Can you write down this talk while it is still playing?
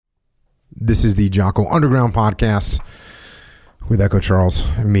This is the Jocko Underground Podcast with Echo Charles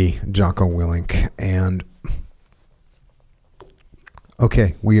and me, Jocko Willink. And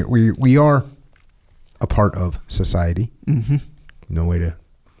okay, we are a part of society. Mm-hmm. No way to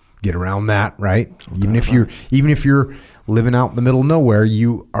get around that, right? Even if you're living out in the middle of nowhere,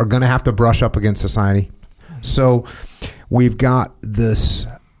 you are going to have to brush up against society. So we've got this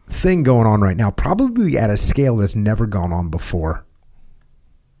thing going on right now, probably at a scale that's never gone on before,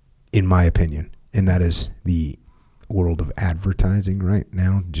 in my opinion, and that is the world of advertising right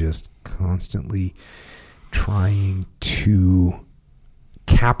now, just constantly trying to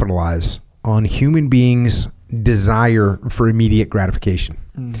capitalize on human beings' desire for immediate gratification.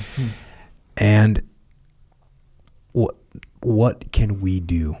 Mm-hmm. And what can we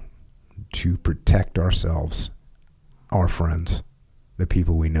do to protect ourselves, our friends, the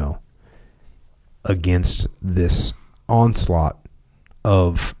people we know, against this onslaught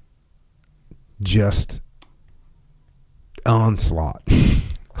of just of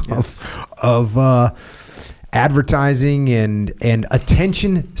advertising and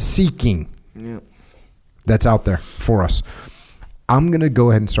attention seeking that's out there for us? I'm going to go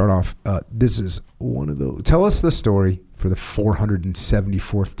ahead and start off. This is one of those. Tell us the story for the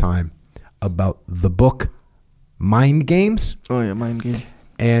 474th time about the book Mind Games. Oh, yeah, Mind Games.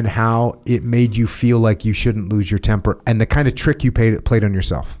 And how it made you feel like you shouldn't lose your temper and the kind of trick you played on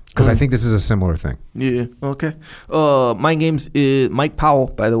yourself. Because I think this is a similar thing. Yeah, okay. Mind Games, Mike Powell,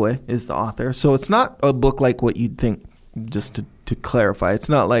 by the way, is the author. So it's not a book like what you'd think, just to clarify. It's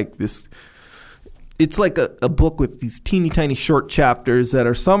not like this. It's like a book with these teeny tiny short chapters that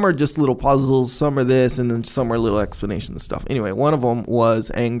are, some are just little puzzles, some are this, and then some are little explanations and stuff. Anyway, one of them was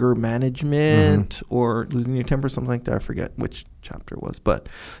anger management or losing your temper, something like that. I forget which chapter it was, but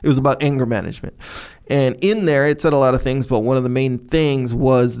it was about anger management. And in there, it said a lot of things, but one of the main things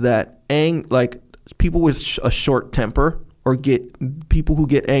was that like people with a short temper or people who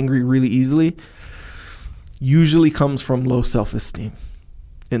get angry really easily usually comes from low self-esteem.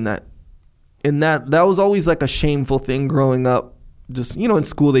 And that was always like a shameful thing growing up. Just, in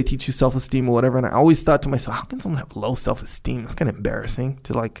school they teach you self-esteem or whatever. And I always thought to myself, how can someone have low self-esteem? That's kind of embarrassing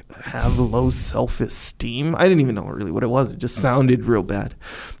to like have low self-esteem. I didn't even know really what it was. It just sounded real bad.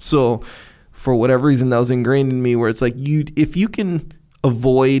 So for whatever reason, that was ingrained in me where it's like, if you can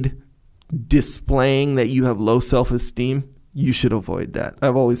avoid displaying that you have low self-esteem, you should avoid that.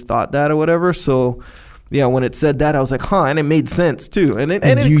 I've always thought that or whatever. So yeah, when it said that, I was like, and it made sense too. And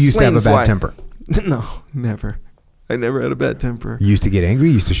you used to have a bad temper? No, never. I never had a bad temper. You used to get angry?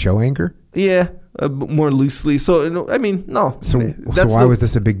 You used to show anger? Yeah, more loosely. So, I mean, no. So why was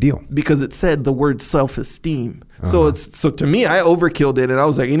this a big deal? Because it said the word self-esteem. So to me, I overkilled it. And I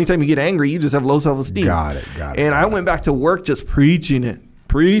was like, anytime you get angry, you just have low self-esteem. Got it. And I went back to work just preaching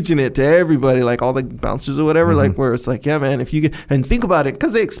it to everybody, like all the bouncers or whatever, like where it's like, yeah, man, if you get, and think about it,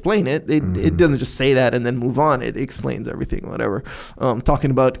 because they explain it. It doesn't just say that and then move on. It explains everything, whatever.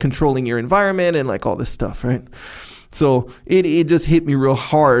 Talking about controlling your environment and like all this stuff, right? So it just hit me real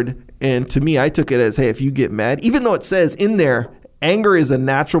hard. And to me, I took it as, hey, if you get mad, even though it says in there, anger is a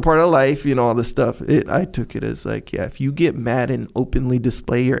natural part of life, all this stuff. I took it as like, yeah, if you get mad and openly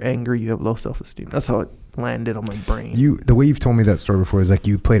display your anger, you have low self-esteem. That's how it landed on my brain. The way you've told me that story before is like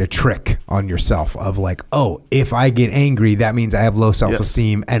you played a trick on yourself of like, oh, if I get angry, that means I have low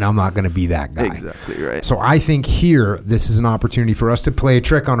self-esteem and I'm not going to be that guy. Exactly right. So I think here, this is an opportunity for us to play a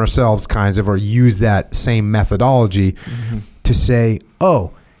trick on ourselves or use that same methodology to say,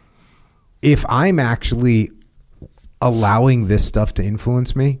 oh, if I'm actually allowing this stuff to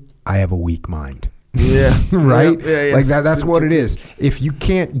influence me, I have a weak mind. Yeah. Right? Yeah. Like that's what it is. If you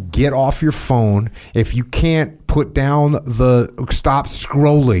can't get off your phone, if you can't put down stop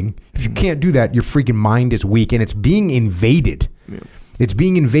scrolling, if you can't do that, your freaking mind is weak and it's being invaded. Yeah. It's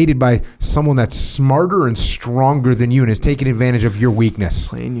being invaded by someone that's smarter and stronger than you and is taking advantage of your weakness.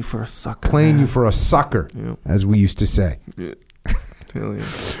 Playing you for a sucker. As we used to say. Yeah. Hell yeah.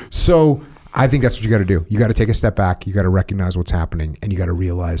 So I think that's what you got to do. You got to take a step back. You got to recognize what's happening, and you got to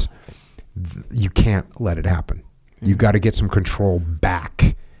realize you can't let it happen. You got to get some control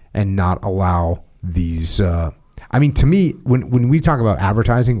back and not allow these. To me, when we talk about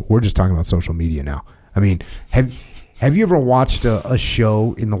advertising, we're just talking about social media now. I mean, have you ever watched a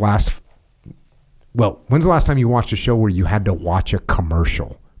show in the last? Well, when's the last time you watched a show where you had to watch a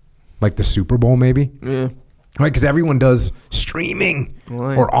commercial, like the Super Bowl, maybe? Yeah. Right, because everyone does streaming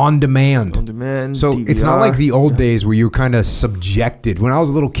or on demand. So DVR. It's not like the old days where you were kind of subjected. When I was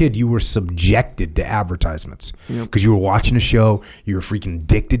a little kid, you were subjected to advertisements because you were watching a show. You were freaking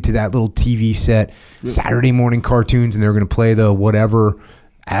addicted to that little TV set. Saturday morning cartoons, and they were going to play the whatever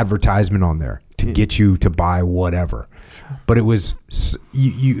advertisement on there to get you to buy whatever. But it was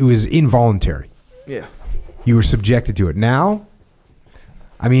it was involuntary. Yeah. You were subjected to it. Now,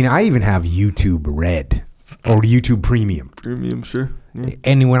 I mean, I even have YouTube Red or YouTube Premium. Premium, sure. Yeah.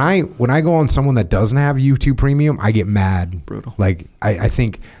 And when I go on someone that doesn't have YouTube Premium, I get mad. Brutal. Like I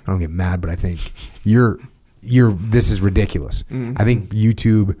think I don't get mad, but I think this is ridiculous. Mm-hmm. I think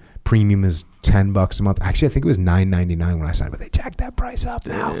YouTube Premium is $10 a month. Actually, I think it was $9.99 when I signed, but they jacked that price up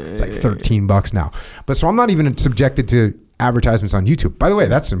now. It's like $13 now. But so I'm not even subjected to advertisements on YouTube. By the way,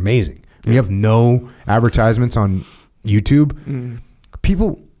 that's amazing. When you have no advertisements on YouTube,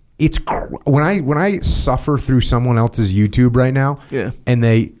 people. It's when I suffer through someone else's YouTube right now, and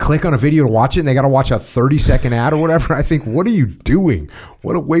they click on a video to watch it, and they got to watch a 30-second ad or whatever. I think, what are you doing?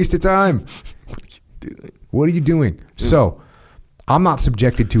 What a waste of time! What are you doing? So I'm not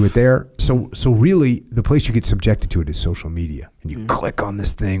subjected to it there. So really, the place you get subjected to it is social media, and you click on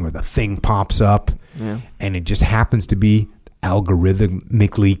this thing, or the thing pops up, and it just happens to be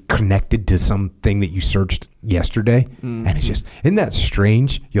algorithmically connected to something that you searched yesterday, and it's just, isn't that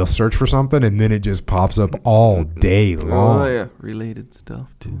strange? You'll search for something and then it just pops up all day long. Oh yeah, related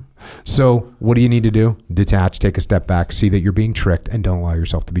stuff too. So what do you need to do? Detach, take a step back, see that you're being tricked, and don't allow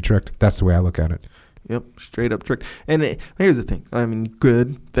yourself to be tricked. That's the way I look at it. Yep, straight up tricked. And here's the thing. I mean,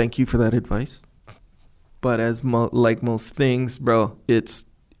 good. Thank you for that advice. But as like most things, bro,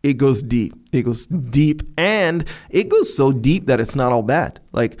 it goes deep. It goes deep, and it goes so deep that it's not all bad.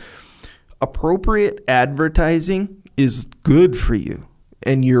 Like, appropriate advertising is good for you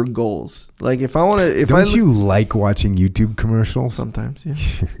and your goals. Like, if I want to, don't you like watching YouTube commercials? Sometimes, yeah.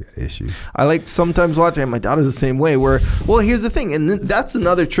 You got issues. I like sometimes watching. My daughter's the same way. Where, well, here's the thing, and that's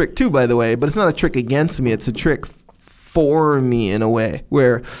another trick too, by the way. But it's not a trick against me. It's a trick for me in a way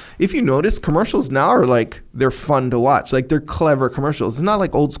where, if you notice, commercials now are like, they're fun to watch. Like, they're clever commercials. It's not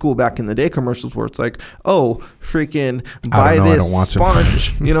like old school back in the day commercials where it's like, oh, freaking buy this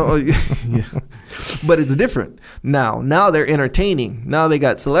sponge, you know. Yeah. But it's different now they're entertaining. Now they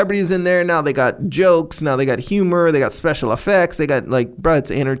got celebrities in there. Now they got jokes. Now they got humor. They got special effects. They got, like, bro,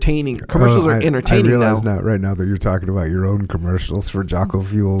 it's entertaining. Commercials are entertaining. I realize now right now that you're talking about your own commercials for Jocko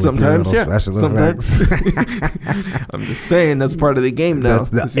Fuel. Sometimes, with your special effects. I'm just saying that's part of the game now.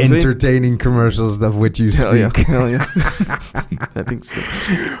 That's the entertaining commercials of which you speak. Hell yeah. I think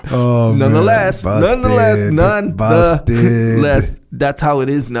so. Oh, nonetheless, that's how it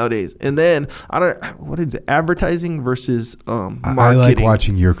is nowadays. And then what is it? Advertising versus marketing. I like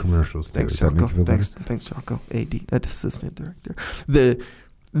watching your commercials too. Thanks, Jocko. Thanks, Jocko. AD, assistant director.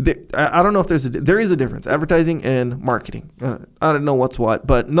 I don't know if there is a difference, advertising and marketing. I don't know what's what,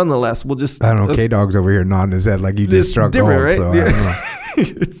 but nonetheless, we'll just. I don't know. K-Dog's over here nodding his head like you just struck gold. Right? So yeah. I don't know.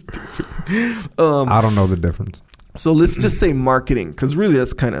 It's different. I don't know the difference. So let's just say marketing, because really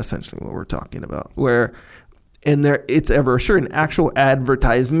that's kind of essentially what we're talking about. Where, and it's ever sure an actual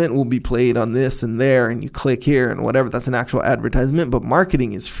advertisement will be played on this and there, and you click here and whatever. That's an actual advertisement, but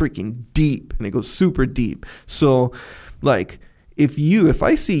marketing is freaking deep, and it goes super deep. So, like, if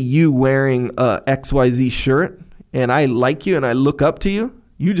I see you wearing a XYZ shirt and I like you and I look up to you,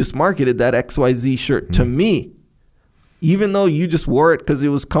 you just marketed that XYZ shirt to me. Even though you just wore it because it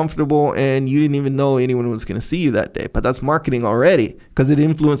was comfortable and you didn't even know anyone was going to see you that day. But that's marketing already, because it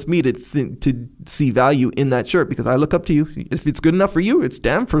influenced me to see value in that shirt, because I look up to you. If it's good enough for you, it's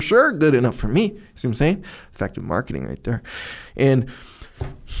damn for sure good enough for me. See what I'm saying? Effective marketing right there. And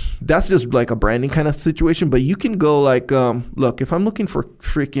that's just like a branding kind of situation. But you can go like, look, if I'm looking for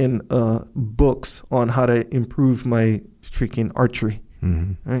freaking books on how to improve my freaking archery,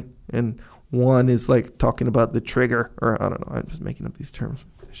 right? And one is like talking about the trigger, or I don't know. I'm just making up these terms.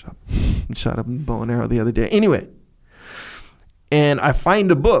 I shot a bow and arrow the other day. Anyway, and I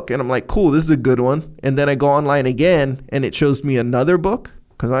find a book and I'm like, cool, this is a good one. And then I go online again and it shows me another book,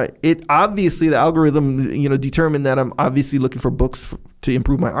 because it obviously, the algorithm, determined that I'm obviously looking for books to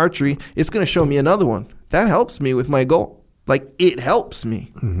improve my archery. It's going to show me another one. That helps me with my goal. Like, it helps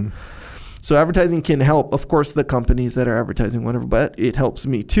me. Mm-hmm. So advertising can help, of course, the companies that are advertising, whatever, but it helps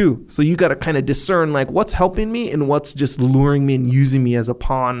me too. So you got to kind of discern like what's helping me and what's just luring me and using me as a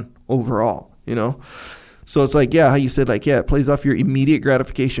pawn overall, So it's like, yeah, how you said, like, yeah, it plays off your immediate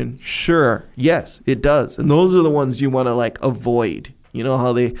gratification. Sure. Yes, it does. And those are the ones you want to like avoid. You know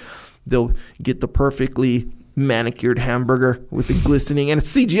how they'll get the perfectly manicured hamburger with the glistening, and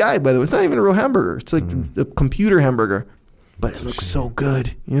it's CGI, by the way. It's not even a real hamburger. It's like the computer hamburger, but it looks so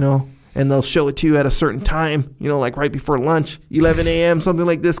good, And they'll show it to you at a certain time, like right before lunch, 11 a.m., something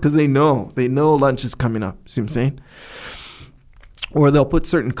like this, because they know lunch is coming up. See what I'm saying? Or they'll put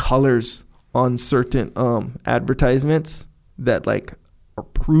certain colors on certain advertisements that like are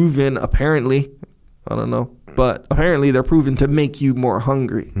proven, apparently, I don't know, but apparently they're proven to make you more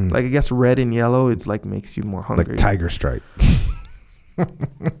hungry. Like, I guess red and yellow, it's like makes you more hungry. Like Tiger Stripe.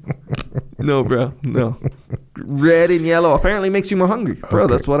 No, bro, no. Red and yellow apparently makes you more hungry, bro.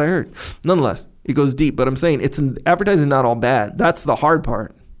 Okay. That's what I heard. Nonetheless, it goes deep, but I'm saying advertising is not all bad. That's the hard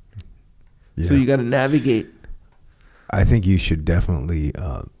part. Yeah. So you got to navigate. I think you should definitely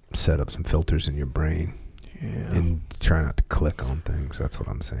set up some filters in your brain and try not to click on things. That's what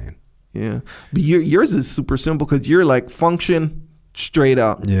I'm saying. Yeah, but yours is super simple because you're like function straight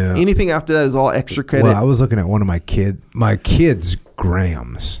up. Yeah. Anything after that is all extra credit. Well, I was looking at one of my kids'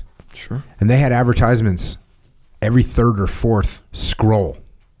 grams. Sure. And they had advertisements every third or fourth scroll.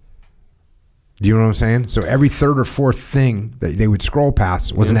 Do you know what I'm saying? So every third or fourth thing that they would scroll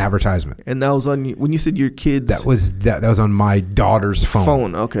past was an advertisement. And that was on when you said your kids. That was on my daughter's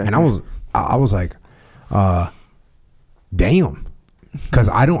phone. Okay. And I was like, damn. Because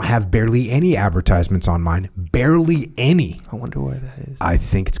I don't have barely any advertisements on mine. Barely any. I wonder why that is. I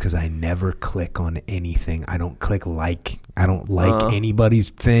think it's because I never click on anything. I don't click like. I don't like anybody's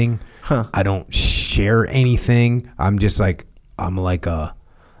thing. Huh. I don't share anything. I'm just like, I'm like a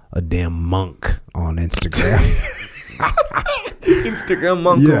damn monk on Instagram. Instagram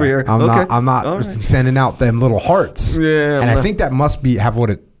monk over here. I'm not sending out them little hearts. Yeah. And I think that must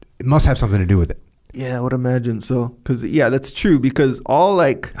must have something to do with it. Yeah, I would imagine so. Because that's true. Because all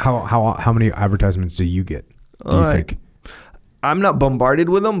like how many advertisements do you get? Do you think? I'm not bombarded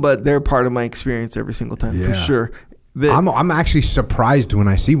with them, but they're part of my experience every single time for sure. I'm actually surprised when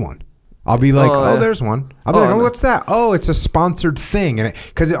I see one. I'll be like, there's one. I'll be like, what's that? Oh, it's a sponsored thing, and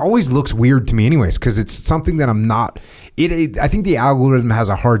because it always looks weird to me, anyways, because it's something that I'm not. I think the algorithm has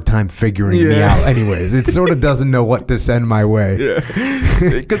a hard time figuring me out, anyways. It sort of doesn't know what to send my way.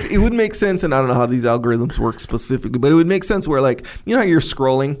 Because it would make sense, and I don't know how these algorithms work specifically, but it would make sense where, like, you know how you're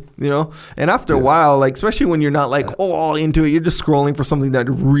scrolling, and after a while, like, especially when you're not like all into it, you're just scrolling for something that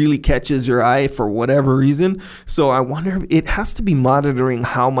really catches your eye for whatever reason. So I wonder, it has to be monitoring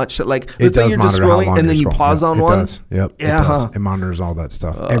how much, like, let's say you're just scrolling and then you pause on one. Does. Yep. Yeah. It does. It monitors all that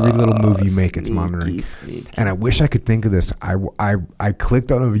stuff. Every little move you make, it's monitoring. Sneaky. And I wish I could think of this. I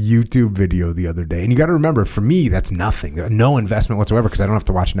clicked on a YouTube video the other day, and you got to remember, for me, that's nothing. No investment whatsoever because I don't have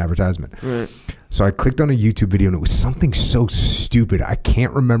to watch an advertisement. Right. So I clicked on a YouTube video, and it was something so stupid. I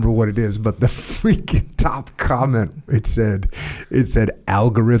can't remember what it is, but the freaking top comment, it said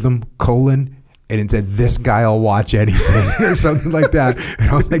algorithm : and it said, this guy will watch anything or something like that. And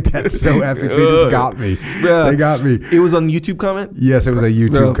I was like, that's so epic. They just got me. Bruh. They got me. It was on YouTube comment? Yes, it was a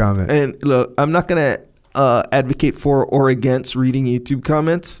YouTube comment. And look, I'm not going to advocate for or against reading YouTube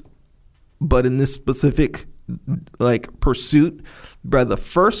comments, but in this specific pursuit, bruh, the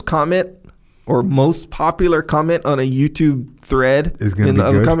first comment or most popular comment on a YouTube thread in the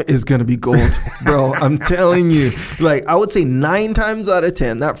other comment is going to be gold. Bro, I'm telling you. Like, I would say 9 times out of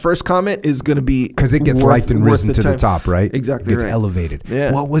 10, that first comment is going to be because it gets liked and risen to the top, right? Exactly. It gets elevated.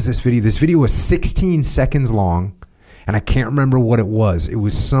 Yeah. What was this video? This video was 16 seconds long, and I can't remember what it was. It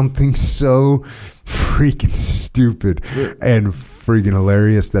was something so freaking stupid and freaking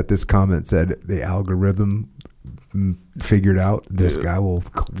hilarious that this comment said the algorithm figured out this guy will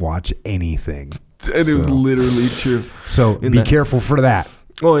watch anything. And it was literally true. So be careful for that.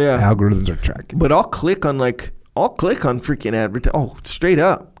 Oh yeah, algorithms are tracking. But I'll click on freaking advertising. Oh, straight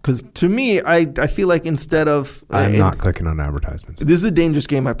up. Because to me, I feel like instead of I'm not clicking on advertisements. This is a dangerous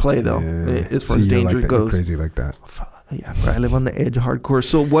game I play though. As far as danger goes. You're crazy like that. Yeah, I live on the edge of hardcore.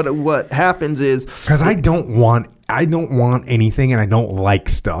 So what happens is because I don't want anything, and I don't like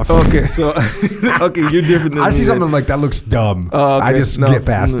stuff. Okay, so you're different than I see something like that looks dumb. I just get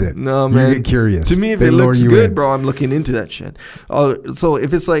past it. No, man, you get curious. To me, if it looks good, bro, I'm looking into that shit. So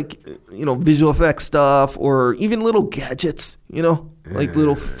if it's like visual effects stuff or even little gadgets, like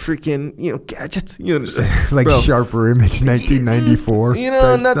little freaking gadgets, like bro. Sharper Image 1994.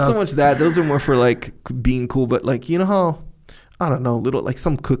 Not so much that. Those are more for like being cool, but like how. I don't know, little like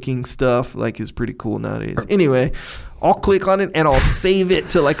some cooking stuff like is pretty cool nowadays. Anyway, I'll click on it and I'll save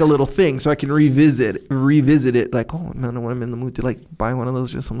it to like a little thing so I can revisit it. Like, oh man, when I'm in the mood to like buy one of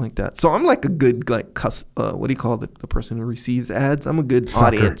those or something like that. So I'm like a good what do you call the person who receives ads? I'm a good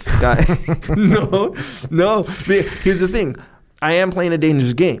audience guy. No. But here's the thing, I am playing a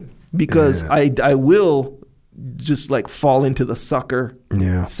dangerous game because I will just like fall into the sucker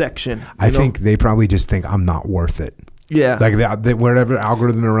section. I think they probably just think I'm not worth it. Yeah, like whatever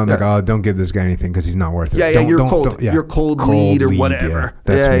algorithm around, like, oh, don't give this guy anything because he's not worth it. Yeah, you're cold lead or whatever. Yeah,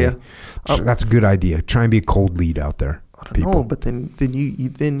 that's me. That's a good idea. Try and be a cold lead out there. I don't know, but then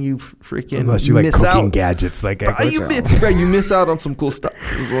you freaking unless you miss like cooking out. gadgets, like You miss out on some cool stuff.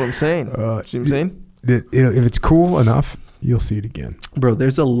 Is what I'm saying. See what I'm saying? If it's cool enough, you'll see it again, bro.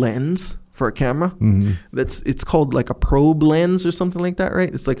 There's a lens for a camera it's called like a probe lens or something like that,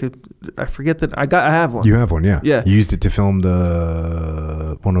 right? It's like I forget that I have one. You have one, yeah. You used it to film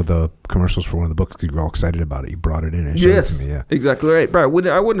one of the commercials for one of the books because you were all excited about it. You brought it in and showed it to me. Yeah, exactly right, bro. I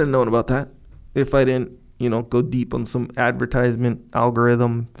wouldn't have known about that if I didn't go deep on some advertisement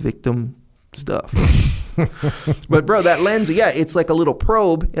algorithm victim stuff. But bro, that lens, it's like a little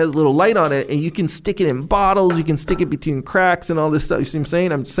probe. It has a little light on it, and you can stick it in bottles. You can stick it between cracks and all this stuff. You see what I'm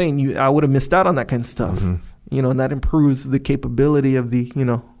saying? I'm saying I would have missed out on that kind of stuff. And that improves the capability of the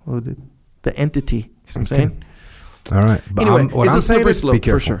the entity. You see what I'm saying? All right. But anyway, what it's I'm a slippery slope be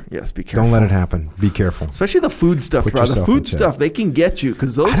careful. for sure. Yes, be careful. Don't let it happen. Be careful. Especially the food stuff, bro. The food stuff, they can get you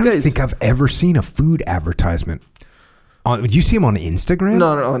because those guys. I don't think I've ever seen a food advertisement. Would you see them on Instagram?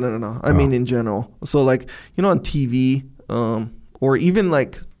 No. I mean, in general. So, like, on TV, or even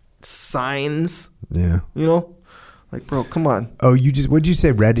like signs. Yeah. Like, bro, come on. Oh, what'd you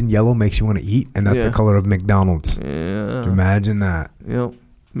say? Red and yellow makes you want to eat, and that's the color of McDonald's. Yeah. Imagine that. Yep.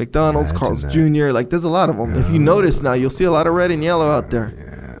 McDonald's, Carl's Jr. Like, there's a lot of them. If you notice now, you'll see a lot of red and yellow out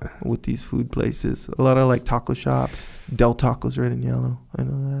there with these food places. A lot of like taco shops. Del Taco's red and yellow. I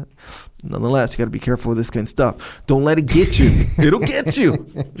know that. Nonetheless, you got to be careful with this kind of stuff. Don't let it get you. It'll get you.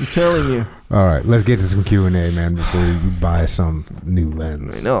 I'm telling you. All right, let's get to some Q&A, man, before you buy some new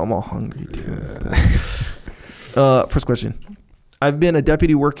lens. I know, I'm all hungry, too. First question. I've been a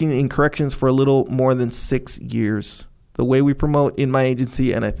deputy working in corrections for a little more than 6 years. The way we promote in my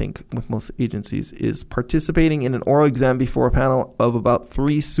agency, and I think with most agencies, is participating in an oral exam before a panel of about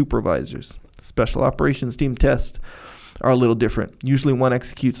 3 supervisors. Special operations team tests are a little different. Usually one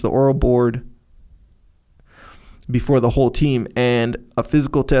executes the oral board before the whole team, and a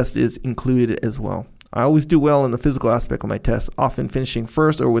physical test is included as well. I always do well in the physical aspect of my tests, often finishing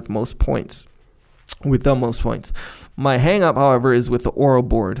first or with the most points. My hang-up, however, is with the oral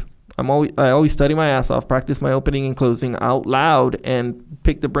board. I always study my ass off, practice my opening and closing out loud, and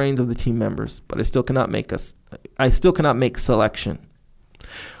pick the brains of the team members. But I still cannot make selection.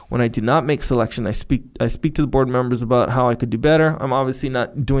 When I do not make selection, I speak to the board members about how I could do better. I'm obviously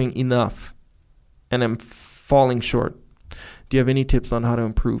not doing enough, and I'm falling short. Do you have any tips on how to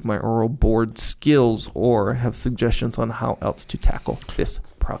improve my oral board skills, or have suggestions on how else to tackle this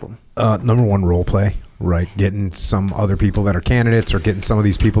problem? Number one, role play, right? Getting some other people that are candidates, or getting some of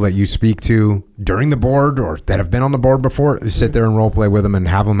these people that you speak to during the board or that have been on the board before, sit there and role play with them and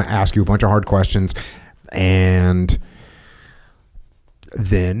have them ask you a bunch of hard questions. And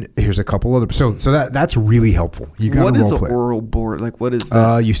then here's a couple other. So that's really helpful. You got to role play. What is an oral board? Like, what is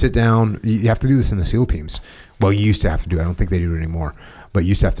that? You sit down. You have to do this in the SEAL teams. Well, you used to have to do it. I don't think they do it anymore. But you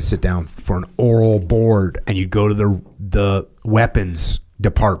used to have to sit down for an oral board, and you'd go to the weapons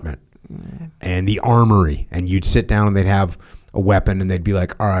department and the armory, and you'd sit down, and they'd have a weapon, and they'd be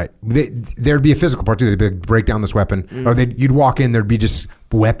like, all right. There'd be a physical part, too. They'd break down this weapon. Or you'd walk in, there'd be just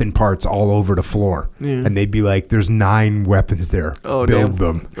weapon parts all over the floor. And they'd be like, there's 9 weapons there. Build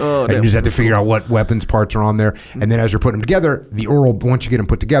them. And you just have to figure out what weapons parts are on there. And then as you're putting them together, once you get them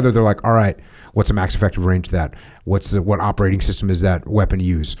put together, they're like, all right, what's the max effective range of that? What operating system is that weapon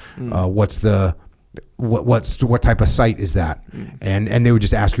use? What type of sight is that? And they would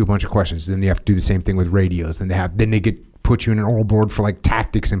just ask you a bunch of questions. Then you have to do the same thing with radios. Then they put you in an oral board for like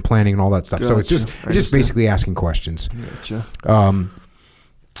tactics and planning and all that stuff. Gotcha. So it's just basically asking questions. Gotcha.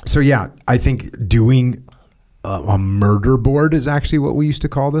 So yeah, I think doing a murder board is actually what we used to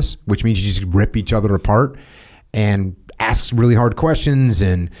call this, which means you just rip each other apart and ask really hard questions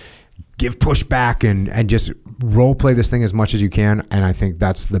and give pushback and just role play this thing as much as you can. And I think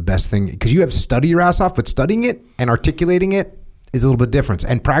that's the best thing, because you have to study your ass off, but studying it and articulating it is a little bit different.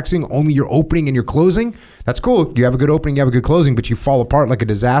 And practicing only your opening and your closing, that's cool. You have a good opening, you have a good closing, but you fall apart like a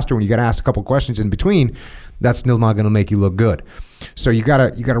disaster when you got to ask a couple questions in between. That's still not going to make you look good. So you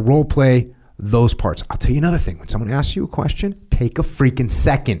gotta role play those parts. I'll tell you another thing. When someone asks you a question, take a freaking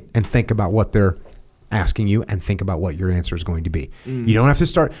second and think about what they're asking you and think about what your answer is going to be. You don't have to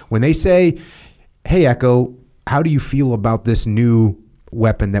start when they say, hey, Echo, how do you feel about this new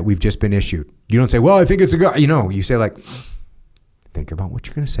weapon that we've just been issued? You don't say, well, I think it's a good, you say like, think about what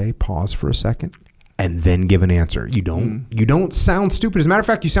you're going to say, pause for a second, and then give an answer. You don't sound stupid. As a matter of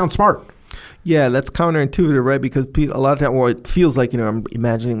fact, you sound smart. Yeah, that's counterintuitive, right? Because a lot of times, well, it feels like, I'm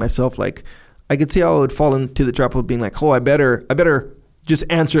imagining myself, like, I could see how I would fall into the trap of being like, oh, I better just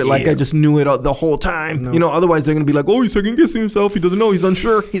answer it like I just knew it the whole time. No. Otherwise they're going to be like, oh, he's second guessing himself. He doesn't know. He's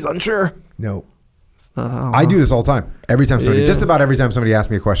unsure. No. I do this all the time. Every time somebody, just about every time somebody asks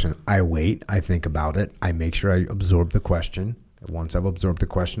me a question, I wait, I think about it, I make sure I absorb the question. Once I've absorbed the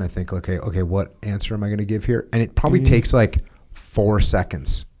question, I think, okay, what answer am I going to give here? And it probably takes like 4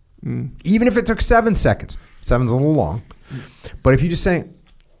 seconds. Even if it took 7 seconds. 7's a little long. But if you just say,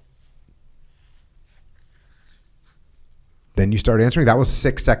 then you start answering, that was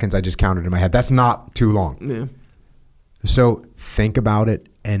 6 seconds I just counted in my head. That's not too long. Yeah. So think about it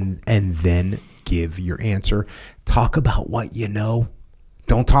and then give your answer. Talk about what you know.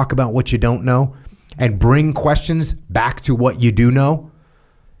 Don't talk about what you don't know. And bring questions back to what you do know.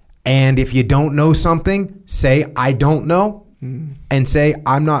 And if you don't know something, say, I don't know. And say,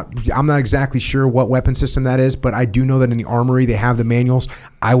 I'm not exactly sure what weapon system that is, but I do know that in the armory they have the manuals.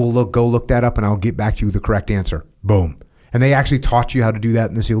 I will go look that up and I'll get back to you with the correct answer. Boom. And they actually taught you how to do that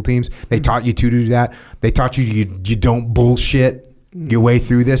in the SEAL teams. They taught you to do that. They taught you don't bullshit your way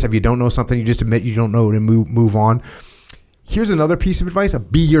through this. If you don't know something, you just admit you don't know and move on. Here's another piece of advice.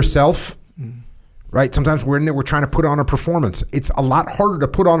 Be yourself. Right? Sometimes we're in there, we're trying to put on a performance. It's a lot harder to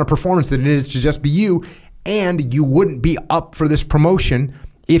put on a performance than it is to just be you. And you wouldn't be up for this promotion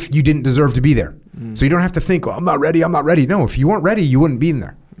if you didn't deserve to be there. So you don't have to think, I'm not ready. No, if you weren't ready, you wouldn't be in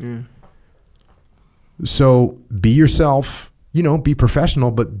there. So be yourself, be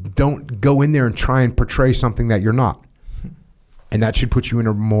professional, but don't go in there and try and portray something that you're not. And that should put you in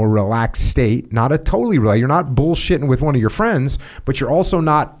a more relaxed state. Not a totally relaxed. You're not bullshitting with one of your friends, but you're also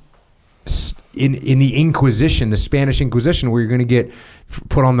not in the Inquisition, the Spanish Inquisition, where you're going to get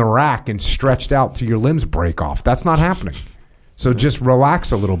put on the rack and stretched out till your limbs break off. That's not happening. So just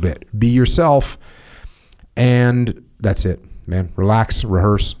relax a little bit. Be yourself. And that's it, man. Relax,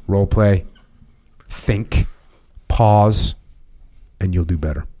 rehearse, role play, think, pause, and you'll do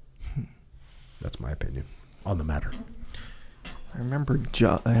better. That's my opinion on the matter. I remember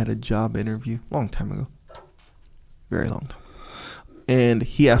I had a job interview a long time ago. Very long time. And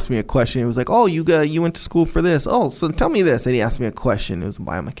he asked me a question. He was like, "Oh, you went to school for this. Oh, so tell me this." And he asked me a question. It was a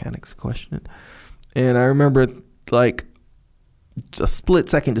biomechanics question. And I remember like a split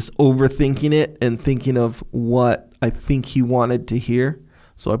second just overthinking it and thinking of what I think he wanted to hear.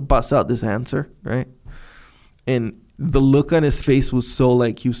 So I bust out this answer, right? And the look on his face was so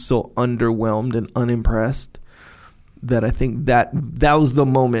like he was so underwhelmed and unimpressed that I think that was the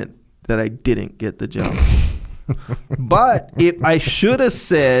moment that I didn't get the job. But if I should have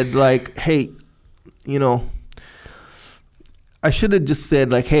said like, hey, I should have just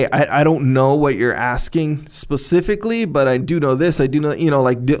said like, hey, I don't know what you're asking specifically, but I do know this. I do know,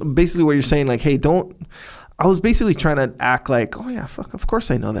 like basically what you're saying, like, hey, I was basically trying to act like, oh yeah, fuck, of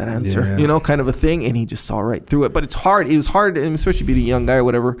course I know that answer, kind of a thing. And he just saw right through it. But it's hard. It was hard, especially being a young guy or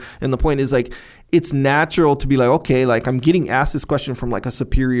whatever. And the point is like, it's natural to be like, okay, like I'm getting asked this question from like a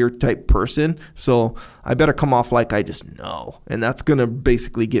superior type person. So I better come off like I just know. And that's going to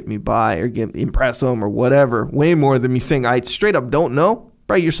basically get me by or impress them or whatever. Way more than me saying I straight up don't know.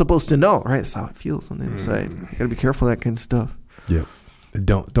 Right. You're supposed to know. Right. That's how it feels on the inside. You got to be careful of that kind of stuff. Yeah.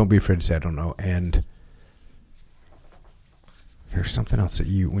 Don't be afraid to say I don't know. And there's something else that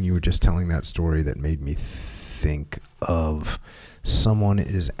when you were just telling that story that made me think of someone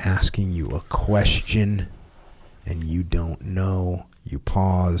is asking you a question and you don't know. You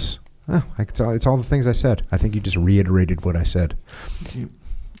pause. I can tell it's all the things I said. I think you just reiterated what I said,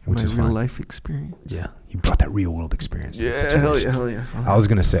 which is real fine. Life experience. Yeah, you brought that real world experience. Yeah, hell yeah. Uh-huh. I was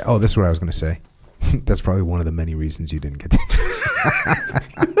gonna say. Oh, this is what I was gonna say. That's probably one of the many reasons you didn't get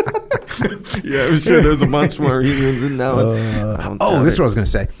that. Yeah, I'm sure there's a bunch more reasons in that one. This is what I was going to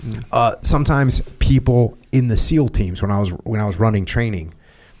say. Sometimes people in the SEAL teams, when I was running training,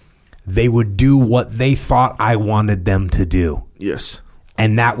 they would do what they thought I wanted them to do. Yes,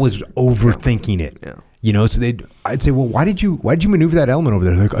 and that was overthinking it. Yeah. So I'd say, well, why did you maneuver that element over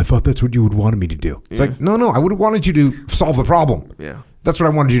there? Like, I thought that's what you would wanted me to do. It's like, no, I would have wanted you to solve the problem. Yeah, that's what I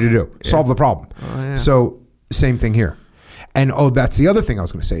wanted you to do. Yeah. Solve the problem. Oh, yeah. So same thing here. And that's the other thing I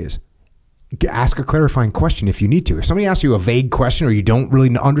was going to say is, ask a clarifying question if you need to. If somebody asks you a vague question or you don't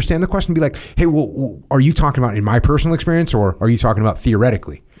really understand the question, be like, hey, well, are you talking about in my personal experience or are you talking about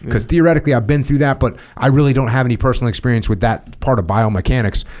theoretically? Because theoretically I've been through that, but I really don't have any personal experience with that part of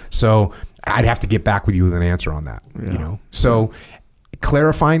biomechanics. So I'd have to get back with you with an answer on that. So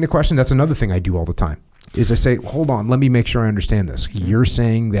clarifying the question, that's another thing I do all the time. Is I say, hold on, let me make sure I understand this. You're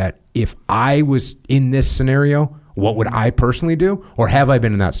saying that if I was in this scenario, what would I personally do? Or have I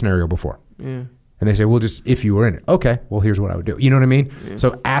been in that scenario before? Yeah. And they say, well, just if you were in it. Okay, well, here's what I would do. You know what I mean? Yeah.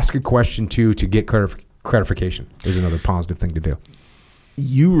 So ask a question, too, to get clarification is another positive thing to do.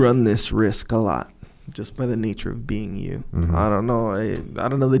 You run this risk a lot just by the nature of being you. I don't know. I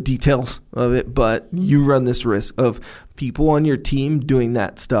don't know the details of it, but you run this risk of people on your team doing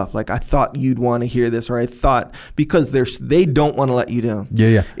that stuff. Like, I thought you'd want to hear this, or I thought, because they don't want to let you down.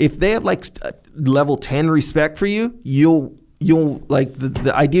 Yeah. If they have like level 10 respect for you, you'll like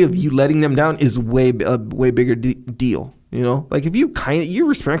the idea of you letting them down is a way bigger deal. You know, like if you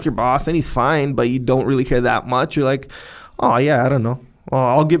respect your boss and he's fine, but you don't really care that much, you're like, oh yeah, I don't know.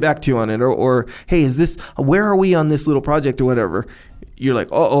 I'll get back to you on it. Or hey, where are we on this little project or whatever? You're like,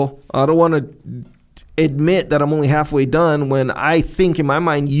 I don't want to admit that I'm only halfway done, when I think in my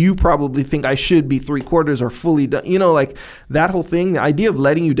mind, you probably think I should be 3/4 or fully done. You know, like that whole thing, the idea of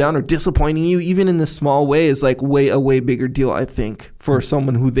letting you down or disappointing you, even in this small way, is like a way bigger deal, I think, for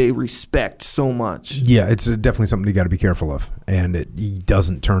someone who they respect so much. Yeah, it's definitely something you got to be careful of. And it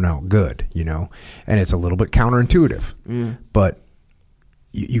doesn't turn out good, you know, and it's a little bit counterintuitive. But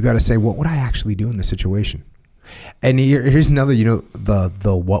you got to say, what would I actually do in this situation? And here's another, you know,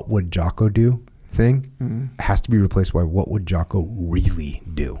 the what would Jocko do thing has to be replaced by what would Jocko really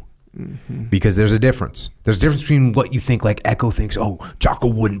do? Because there's a difference. There's a difference between what you think, like Echo thinks, oh, Jocko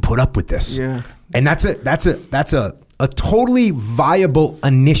wouldn't put up with this. Yeah. And that's a totally viable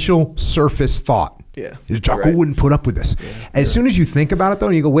initial surface thought. Yeah. Jocko wouldn't put up with this. Yeah. As soon as you think about it, though,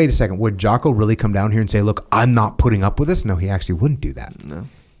 and you go, wait a second, would Jocko really come down here and say, look, I'm not putting up with this? No, he actually wouldn't do that. No.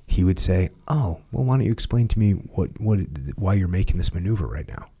 He would say, oh, well, why don't you explain to me why you're making this maneuver right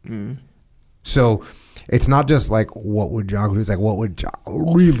now? So it's not just like, what would Jocko do? It's like, what would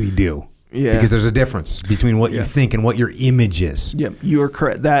Jocko really do? Yeah. Because there's a difference between what you think and what your image is. Yeah, you are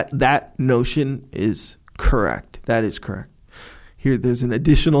correct. That notion is correct. That is correct. Here, there's an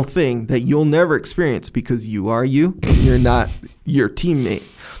additional thing that you'll never experience because you are you and you're not your teammate.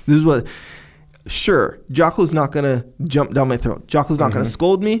 This is what, sure, Jocko's not going to jump down my throat. Jocko's not going to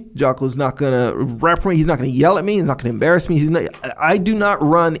scold me. Jocko's not going to reprimand me. He's not going to yell at me. He's not going to embarrass me. I do not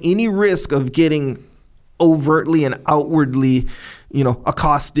run any risk of getting overtly and outwardly, you know,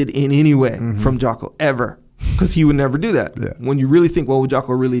 accosted in any way from Jocko, ever. Because he would never do that. Yeah. When you really think, what would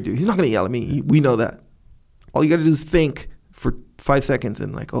Jocko really do? He's not going to yell at me. We know that. All you got to do is think for 5 seconds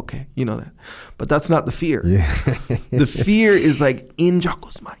and like, okay, you know that. But that's not the fear. Yeah. The fear is like, in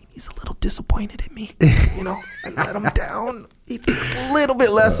Jocko's mind, he's a little disappointed in me. You know, I let him down. He thinks a little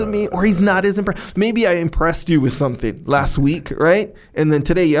bit less of me, or he's not as impressed. Maybe I impressed you with something last week, right? And then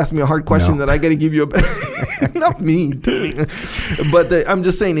today you asked me a hard question that I got to give you not me. But I'm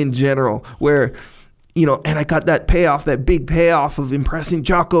just saying in general, where, you know, and I got that payoff, that big payoff of impressing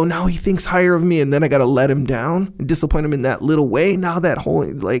Jocko. Now he thinks higher of me, and then I got to let him down and disappoint him in that little way. Now that whole,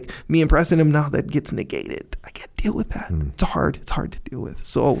 like, me impressing him, now that gets negated. I can't deal with that. It's hard. It's hard to deal with.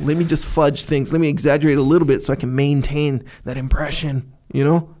 So let me just fudge things. Let me exaggerate a little bit so I can maintain that impression. You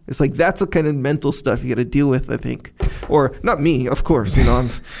know, it's like that's the kind of mental stuff you got to deal with, I think. Or not me, of course. You know,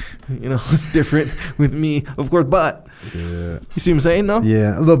 it's different with me, of course. But you see what I'm saying, though?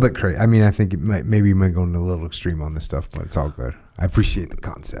 Yeah, a little bit crazy. I mean, I think maybe you might go into a little extreme on this stuff, but it's all good. I appreciate the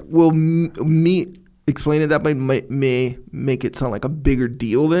concept. Well, me explaining that may make it sound like a bigger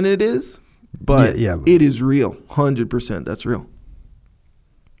deal than it is, but it is real, 100%. That's real.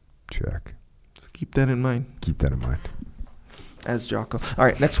 Check. So keep that in mind. Keep that in mind. As Jocko. All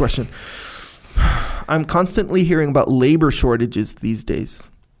right, next question. I'm constantly hearing about labor shortages these days.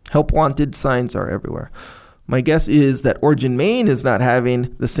 Help wanted signs are everywhere. My guess is that Origin Maine is not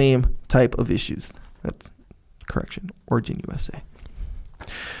having the same type of issues. That's correction. Origin USA.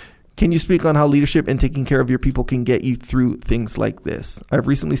 Can you speak on how leadership and taking care of your people can get you through things like this? I've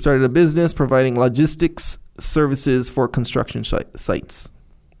recently started a business providing logistics services for construction sites.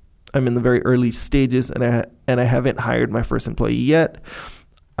 I'm in the very early stages, and I haven't hired my first employee yet.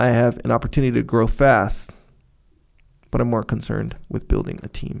 I have an opportunity to grow fast, but I'm more concerned with building a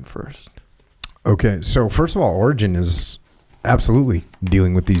team first. Okay, so first of all, Origin is absolutely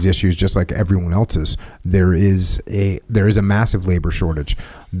dealing with these issues just like everyone else is. There is a massive labor shortage.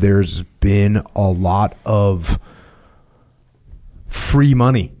 There's been a lot of free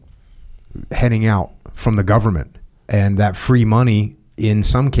money heading out from the government, and that free money in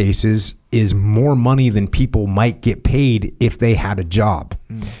some cases is more money than people might get paid if they had a job.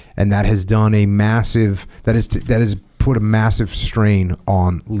 And that has done that has put a massive strain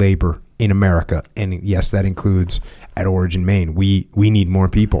on labor in America. And yes, that includes at Origin Maine. We need more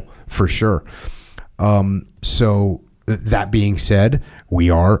people for sure. So that being said,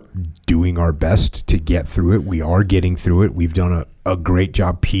 we are doing our best to get through it. We are getting through it. We've done a great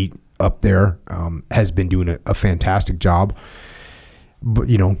job. Pete up there has been doing a fantastic job. But,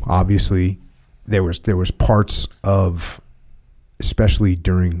 you know, obviously there was parts of especially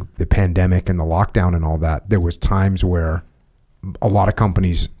during the pandemic and the lockdown and all that, there was times where a lot of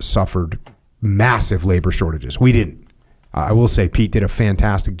companies suffered massive labor shortages. We didn't. I will say Pete did a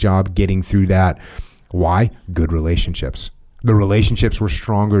fantastic job getting through that. Why? Good relationships. The relationships were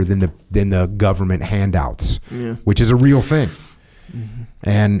stronger than the government handouts, which is a real thing. Mm-hmm.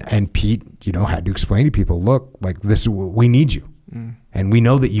 And Pete, had to explain to people, look, like this, we need you. And we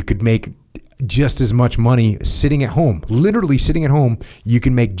know that you could make just as much money sitting at home, literally sitting at home. You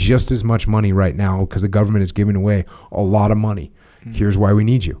can make just as much money right now because the government is giving away a lot of money. Here's why we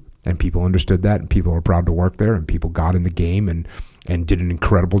need you. And people understood that, and people are proud to work there, and people got in the game and did an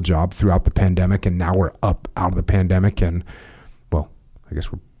incredible job throughout the pandemic. And now we're up out of the pandemic, and well,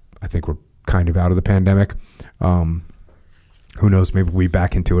 I think we're kind of out of the pandemic. Who knows? Maybe we'll be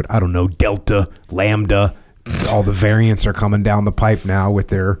back into it. I don't know. Delta, Lambda, all the variants are coming down the pipe now with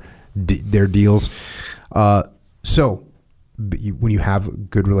their deals. So when you have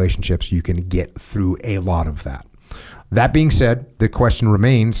good relationships, you can get through a lot of that. That being said, the question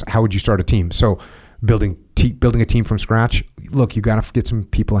remains, how would you start a team? So building a team from scratch, look, you got to get some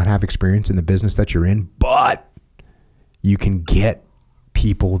people that have experience in the business that you're in, but you can get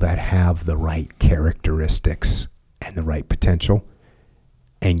people that have the right characteristics and the right potential,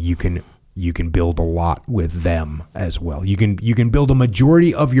 and you can build a lot with them as well. You can build a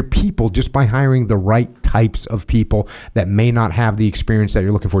majority of your people just by hiring the right types of people that may not have the experience that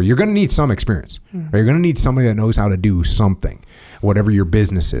you're looking for. You're going to need some experience. Or you're going to need somebody that knows how to do something, whatever your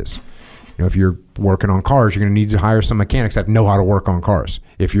business is. If you're working on cars, you're going to need to hire some mechanics that know how to work on cars.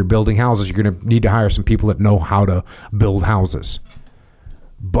 If you're building houses, you're going to need to hire some people that know how to build houses.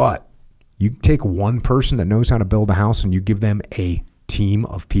 But you take one person that knows how to build a house and you give them a team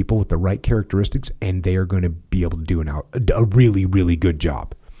of people with the right characteristics, and they are going to be able to do a really, really good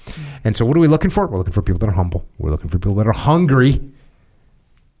job. And so what are we looking for? We're looking for people that are humble. We're looking for people that are hungry.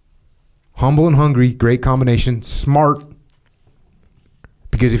 Humble and hungry, great combination. Smart.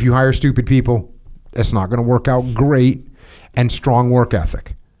 Because if you hire stupid people, it's not going to work out great. And strong work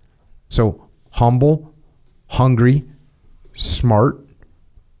ethic. So humble, hungry, smart,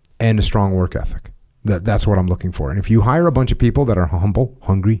 and a strong work ethic. That's what I'm looking for. And if you hire a bunch of people that are humble,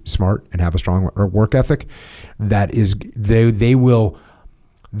 hungry, smart, and have a strong work ethic, that is, they will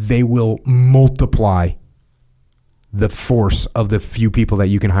multiply the force of the few people that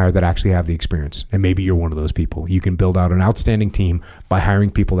you can hire that actually have the experience. And maybe you're one of those people. You can build out an outstanding team by hiring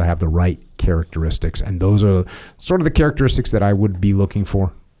people that have the right characteristics. And those are sort of the characteristics that I would be looking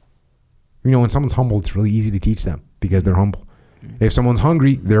for. When someone's humble, it's really easy to teach them because they're humble. If someone's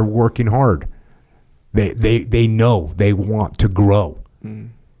hungry, they're working hard. They know they want to grow.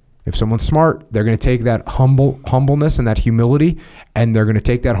 If someone's smart, they're going to take that humbleness and that humility, and they're going to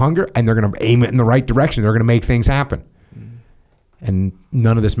take that hunger and they're going to aim it in the right direction. They're going to make things happen. And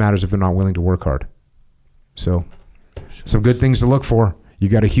none of this matters if they're not willing to work hard. So some good things to look for. You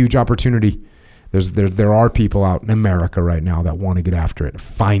got a huge opportunity. There are people out in America right now that want to get after it.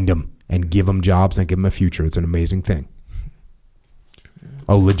 Find them and give them jobs and give them a future. It's an amazing thing.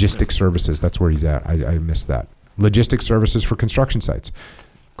 Oh, logistic services. That's where he's at. I missed that. Logistic services for construction sites.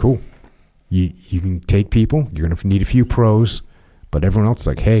 Cool. You can take people. You're going to need a few pros, but everyone else is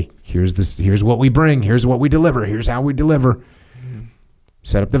like, hey, here's what we bring. Here's what we deliver. Here's how we deliver.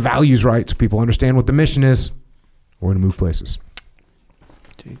 Set up the values right so people understand what the mission is. We're going to move places.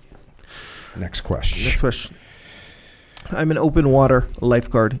 Next question. I'm an open water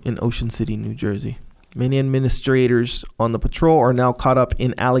lifeguard in Ocean City, New Jersey. Many administrators on the patrol are now caught up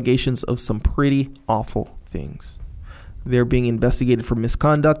in allegations of some pretty awful things. They're being investigated for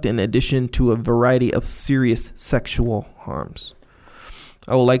misconduct in addition to a variety of serious sexual harms.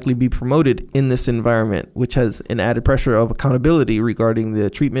 I will likely be promoted in this environment, which has an added pressure of accountability regarding the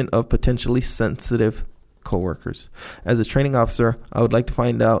treatment of potentially sensitive coworkers. As a training officer, I would like to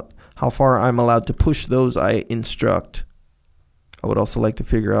find out how far I'm allowed to push those I instruct. I would also like to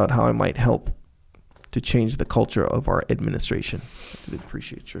figure out how I might help to change the culture of our administration. I would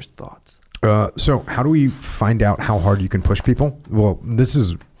appreciate your thoughts. So how do we find out how hard you can push people? Well, this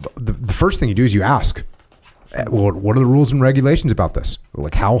is the first thing you do is you ask, well, what are the rules and regulations about this?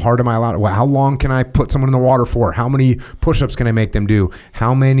 Like, how hard am I allowed? Well, how long can I put someone in the water for? How many push-ups can I make them do?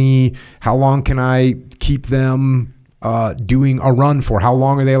 How long can I keep them doing a run for? How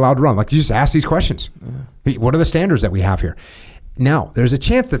long are they allowed to run? Like, you just ask these questions. Hey, what are the standards that we have here? Now, there's a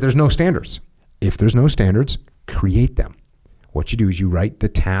chance that there's no standards. If there's no standards, create them. What you do is you write the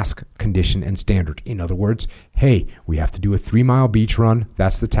task, condition, and standard. In other words, hey, we have to do a 3-mile beach run.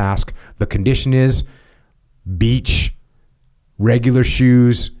 That's the task. The condition is beach, regular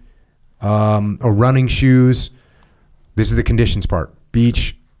shoes, or running shoes, This is the conditions part.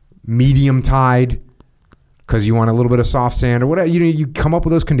 Beach, medium tide, because you want a little bit of soft sand or whatever. You come up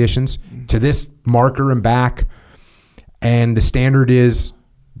with those conditions to this marker and back, and the standard is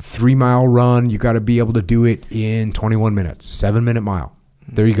 3-mile run. You got to be able to do it in 21 minutes, 7-minute mile.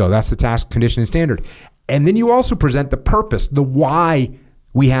 There you go. That's the task, condition, and standard. And then you also present the purpose, the why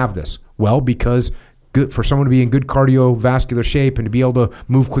we have this. Well, because good for someone to be in good cardiovascular shape and to be able to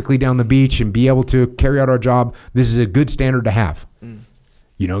move quickly down the beach and be able to carry out our job, this is a good standard to have.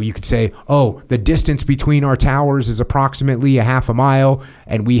 You know, you could say, oh, the distance between our towers is approximately a half a mile,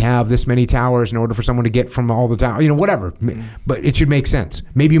 and we have this many towers in order for someone to get from all the towers, whatever. But it should make sense.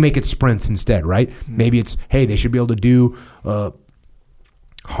 Maybe you make it sprints instead, right? Maybe it's, hey, they should be able to do a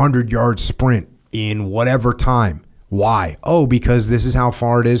 100-yard sprint in whatever time. Why? Oh, because this is how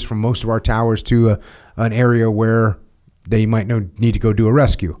far it is from most of our towers to an area where they might need to go do a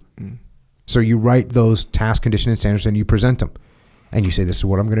rescue. So you write those task, condition, and standards, and you present them. And you say, this is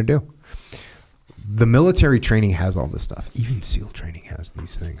what I'm going to do. The military training has all this stuff. Even SEAL training has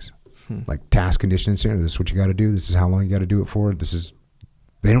these things. Like task, condition, and standard. This is what you got to do. This is how long you got to do it for.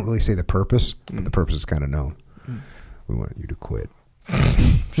 They don't really say the purpose, but the purpose is kind of known. We want you to quit.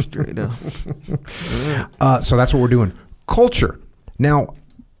 Straight up. So that's what we're doing. Culture. Now,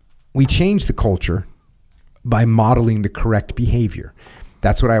 we change the culture by modeling the correct behavior.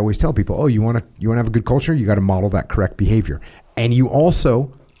 That's what I always tell people. Oh, you want to have a good culture? You got to model that correct behavior. And you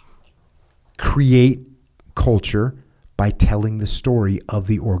also create culture by telling the story of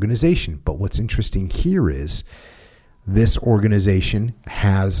the organization. But what's interesting here is this organization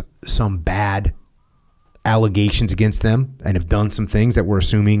has some bad allegations against them and have done some things that we're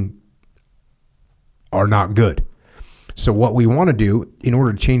assuming are not good. So what we want to do in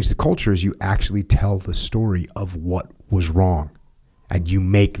order to change the culture is you actually tell the story of what was wrong. And you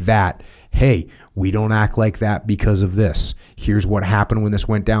make that, hey, we don't act like that because of this. Here's what happened when this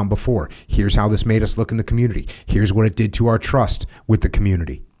went down before. Here's how this made us look in the community. Here's what it did to our trust with the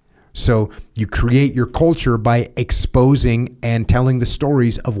community. So you create your culture by exposing and telling the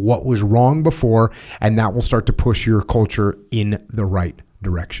stories of what was wrong before, and that will start to push your culture in the right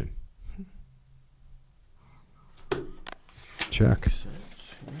direction. Check.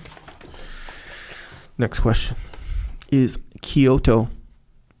 Next question. Is Kyoto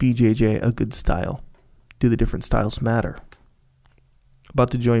BJJ a good style? Do the different styles matter? About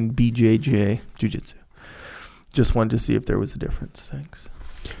to join BJJ Jiu-Jitsu. Just wanted to see if there was a difference. Thanks.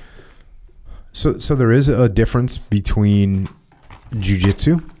 So there is a difference between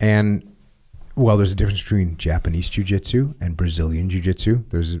Jiu-Jitsu and, well, there's a difference between Japanese Jiu-Jitsu and Brazilian Jiu-Jitsu.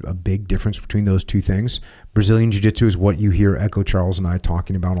 There's a big difference between those two things. Brazilian Jiu-Jitsu is what you hear Echo Charles and I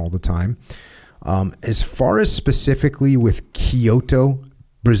talking about all the time. As far as specifically with Kyoto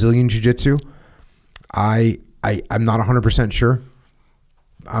Brazilian Jiu-Jitsu, I'm not 100% sure.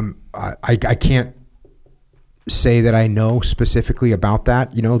 I can't say that I know specifically about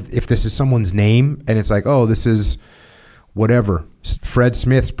that. You know, if this is someone's name and it's like, oh, this is whatever, Fred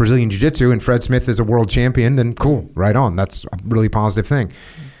Smith's Brazilian Jiu-Jitsu and Fred Smith is a world champion, then cool, right on. That's a really positive thing.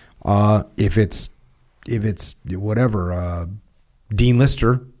 If it's whatever, Dean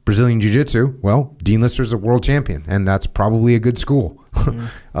Lister Brazilian Jiu-Jitsu, well, Dean Lister's a world champion, and that's probably a good school.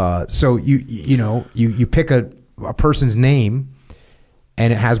 So you pick a person's name,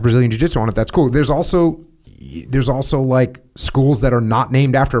 and it has Brazilian Jiu-Jitsu on it. That's cool. There's also like schools that are not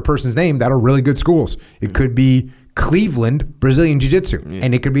named after a person's name that are really good schools. It could be Cleveland Brazilian Jiu-Jitsu,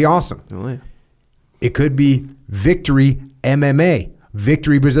 and it could be awesome. Oh, yeah. It could be Victory MMA,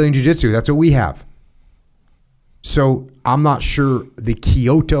 Victory Brazilian Jiu-Jitsu. That's what we have. So I'm not sure the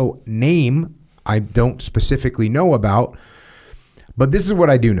Kyoto name, I don't specifically know about, but this is what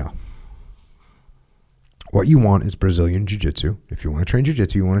I do know. What you want is Brazilian Jiu-Jitsu. If you want to train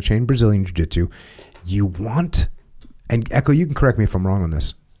Jiu-Jitsu, you want to train Brazilian Jiu-Jitsu. You want, and Echo, you can correct me if I'm wrong on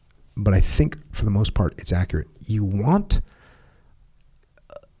this, but I think for the most part it's accurate. You want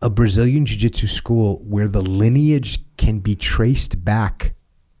a Brazilian Jiu-Jitsu school where the lineage can be traced back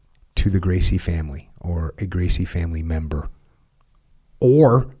to the Gracie family or a Gracie family member,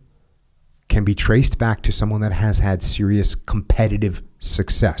 or can be traced back to someone that has had serious competitive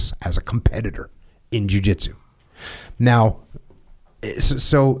success as a competitor in Jiu-Jitsu. Now,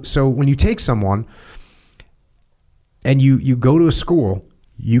 so when you take someone and you go to a school,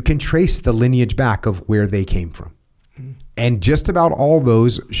 you can trace the lineage back of where they came from. And just about all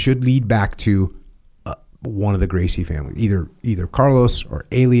those should lead back to one of the Gracie family, either Carlos or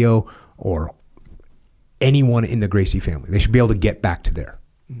Elio or anyone in the Gracie family. They should be able to get back to there.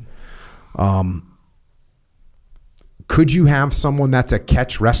 Could you have someone that's a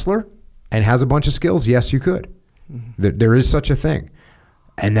catch wrestler and has a bunch of skills? Yes, you could. There is such a thing.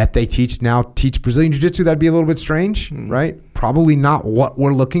 And that they teach Brazilian Jiu-Jitsu, that'd be a little bit strange, right? Probably not what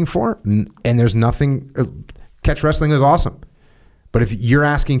we're looking for. And there's nothing, catch wrestling is awesome. But if you're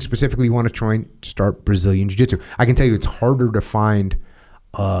asking specifically you want to start Brazilian Jiu-Jitsu, I can tell you it's harder to find,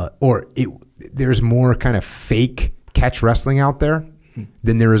 there's more kind of fake catch wrestling out there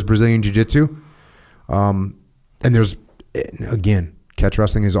than there is Brazilian Jiu-Jitsu. And there's, again, catch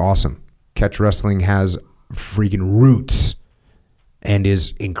wrestling is awesome. Catch wrestling has freaking roots and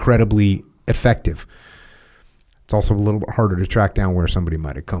is incredibly effective. It's also a little bit harder to track down where somebody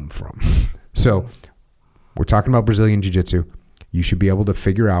might have come from. So we're talking about Brazilian Jiu-Jitsu. You should be able to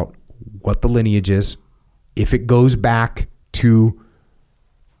figure out what the lineage is. If it goes back to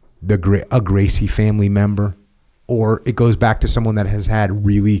a Gracie family member, or it goes back to someone that has had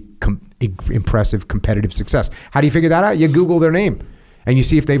really impressive competitive success. How do you figure that out? You Google their name. And you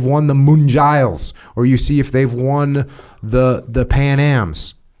see if they've won the Mundials, or you see if they've won the Pan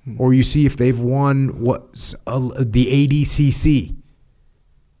Ams, or you see if they've won the ADCC.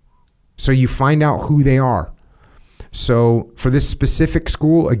 So you find out who they are. So for this specific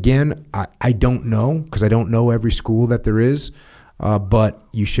school, again, I don't know, because I don't know every school that there is, but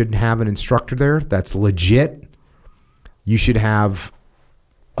you should have an instructor there that's legit. You should have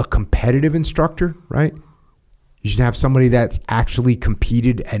a competitive instructor, right? You should have somebody that's actually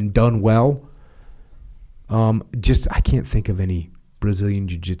competed and done well. I can't think of any Brazilian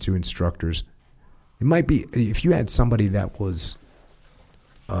Jiu-Jitsu instructors. It might be, if you had somebody that was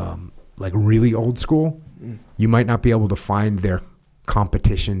like really old school, you might not be able to find their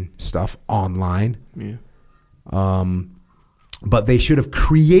competition stuff online. Yeah. But they should have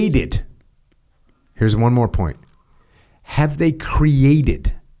created, here's one more point. Has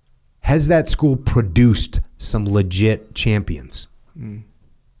that school produced some legit champions?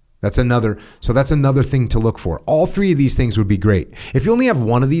 That's another thing to look for. All three of these things would be great. If you only have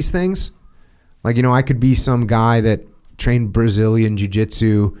one of these things, like, I could be some guy that trained Brazilian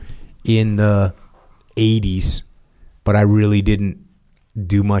Jiu-Jitsu in the 80s, but I really didn't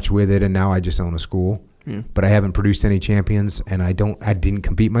do much with it, and now I just own a school. Yeah. But I haven't produced any champions, and I didn't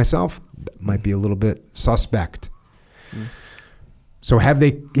compete myself. That might be a little bit suspect. Yeah. So have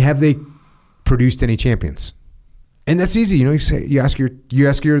they produced any champions? And that's easy. You ask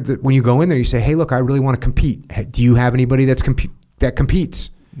when you go in there, you say, hey, look, I really want to compete. Do you have anybody that competes?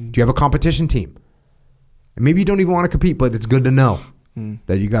 Do you have a competition team? And maybe you don't even want to compete, but it's good to know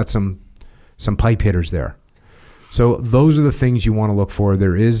that you got some pipe hitters there. So those are the things you want to look for.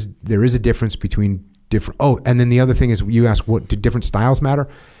 There is a difference between different. Oh, and then the other thing is, you ask, what do different styles matter?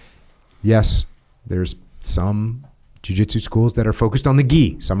 Yes, there's some jiu-jitsu schools that are focused on the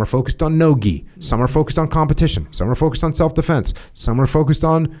gi. Some are focused on no gi. Some are focused on competition. Some are focused on self-defense. Some are focused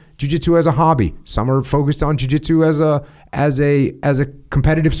on jiu-jitsu as a hobby. Some are focused on jiu-jitsu as a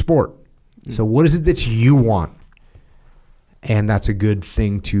competitive sport. So what is it that you want? And that's a good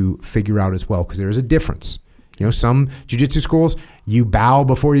thing to figure out as well, because there is a difference. Some jiu-jitsu schools, you bow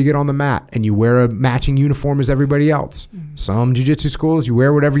before you get on the mat and you wear a matching uniform as everybody else. Some jiu-jitsu schools, you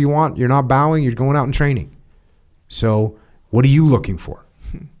wear whatever you want. You're not bowing. You're going out and training. So what are you looking for?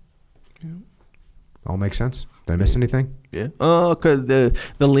 All make sense? Did I miss anything? Yeah. Because the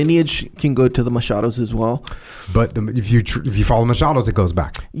lineage can go to the Machados as well. But if you follow Machados, it goes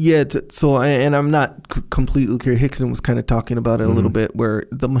back. Yeah. And I'm not completely clear. Hickson was kind of talking about it a little bit, where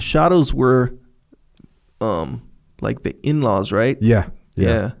the Machados were like the in-laws, right? Yeah.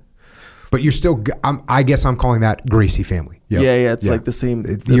 But you're still, I guess I'm calling that Gracie family. Yep. Yeah, it's like the same.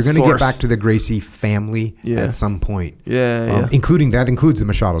 You're going to get back to the Gracie family at some point. Yeah. Includes the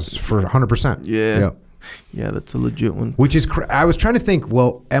Machados for 100%. Yeah. Yep. Yeah, that's a legit one. Which is, I was trying to think,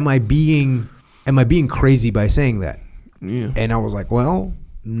 well, am I being crazy by saying that? Yeah. And I was like, well,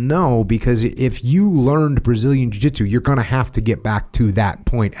 no, because if you learned Brazilian Jiu-Jitsu, you're going to have to get back to that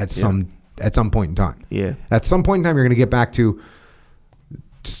point at some point in time. Yeah. At some point in time, you're going to get back to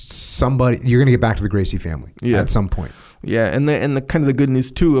somebody. You're going to get back to the Gracie family at some point. Yeah, and the kind of the good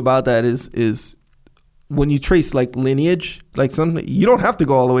news too about that is when you trace like lineage, like you don't have to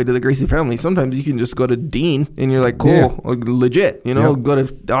go all the way to the Gracie family. Sometimes you can just go to Dean and you're like, cool, legit. Go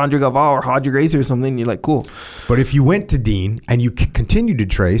to Andre Galvao or Hodger Gracie or something. And you're like, cool. But if you went to Dean and you continued to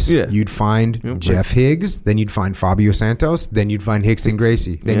trace, you'd find Jeff Higgs, then you'd find Fabio Santos, then you'd find Hickson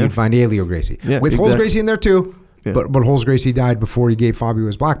Gracie, then you'd find Elio Gracie. Yeah, with Holz Gracie in there too. Yeah. But Holz Gracie died before he gave Fabio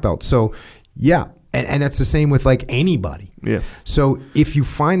his black belt. So yeah. And that's the same with like anybody. Yeah. So if you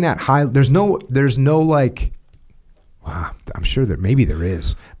find that high, there's no like, wow, I'm sure maybe there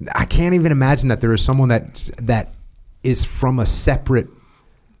is. I can't even imagine that there is someone that is from a separate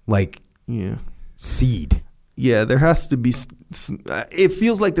like seed. Yeah, there has to be. It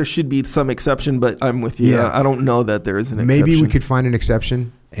feels like there should be some exception, but I'm with you. Yeah. I don't know that there is an exception. Maybe we could find an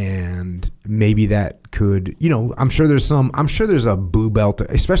exception, and maybe that could, I'm sure there's a blue belt,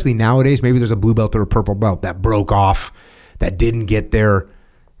 especially nowadays. Maybe there's a blue belt or a purple belt that broke off, that didn't get their.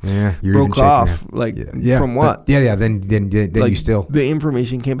 Yeah, you're broke off from what? Then like you still the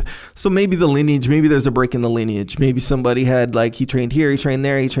information came. So maybe the lineage. Maybe there's a break in the lineage. Maybe somebody had he trained here, he trained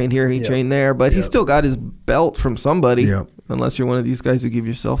there, he trained here, he trained there, but he still got his belt from somebody. Yep. Unless you're one of these guys who give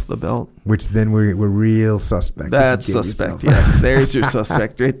yourself the belt, which then we're real suspect. That's suspect. Yes, there's your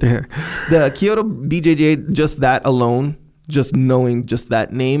suspect right there. The Kyoto BJJ, just that alone. Just knowing just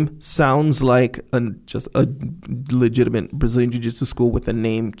that name sounds like just a legitimate Brazilian Jiu-Jitsu school with the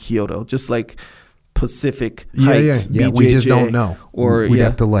name Kyoto, just like Pacific Heights. Yeah. BJJ, we just don't know. Or we'd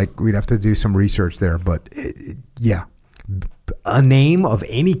have to do some research there. But a name of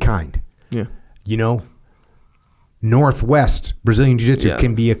any kind. Yeah, Northwest Brazilian Jiu-Jitsu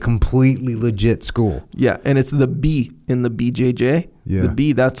can be a completely legit school. Yeah, and it's the B in the BJJ. Yeah. The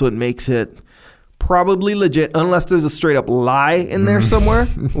B, that's what makes it probably legit, unless there's a straight up lie in there somewhere,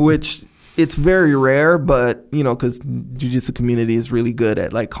 which it's very rare, but because jiu-jitsu community is really good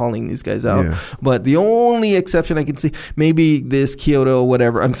at calling these guys out. Yeah. But the only exception I can see, maybe this Kyoto,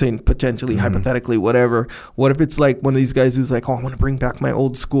 whatever, I'm saying potentially, hypothetically, whatever. What if it's one of these guys who's I want to bring back my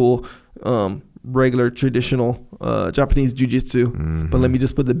old school, regular traditional Japanese jiu-jitsu, but let me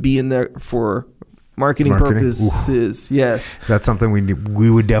just put the B in there for marketing purposes. Ooh. Yes, that's something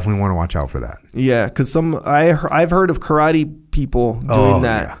we would definitely want to watch out for that. Yeah, because I've heard of karate people doing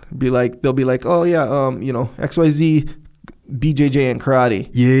that. Yeah. They'll be like, oh yeah, XYZ BJJ and karate.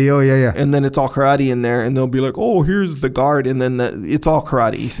 Yeah. And then it's all karate in there, and they'll be like, oh, here's the guard, and then it's all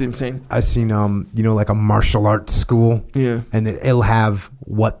karate. You see what I'm saying? I've seen like a martial arts school. Yeah, and it'll have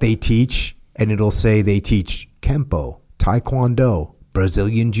what they teach, and it'll say they teach Kempo, Taekwondo,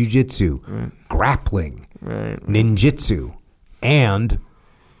 Brazilian Jiu-Jitsu, grappling, ninjutsu, and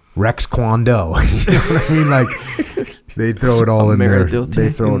Rex Kwando. You know what I mean? They throw it all in there. They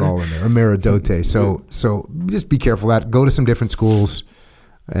throw it all in there. Ameridote. So just be careful that. Go to some different schools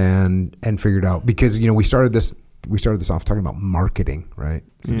and figure it out. Because, we started this off talking about marketing, right?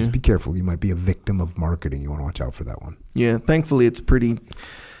 So just be careful. You might be a victim of marketing. You want to watch out for that one. Yeah, thankfully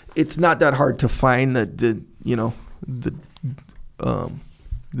it's not that hard to find the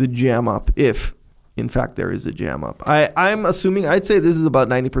jam up, if in fact there is a jam up. I'm assuming, I'd say this is about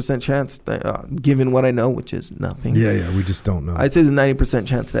 90% chance that, given what I know, which is nothing. Yeah, we just don't know. I'd say there's a 90%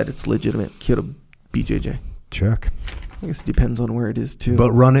 chance that it's legitimate Kyoto BJJ. Check. I guess it depends on where it is too.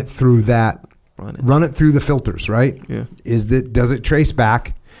 But run it through that. Run it through the filters, right? Yeah. Does it trace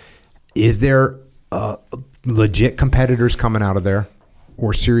back? Is there legit competitors coming out of there,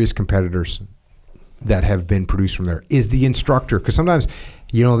 or serious competitors that have been produced from there? Is the instructor, because sometimes,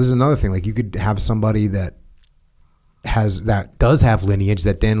 this is another thing, you could have somebody that does have lineage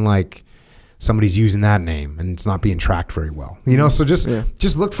that then somebody's using that name and it's not being tracked very well. So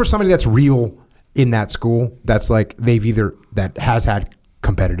just look for somebody that's real in that school, that's that has had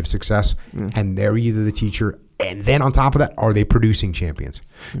competitive success, and they're either the teacher, and then on top of that, are they producing champions?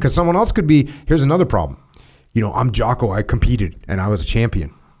 Because someone else could be, here's another problem. I'm Jocko, I competed and I was a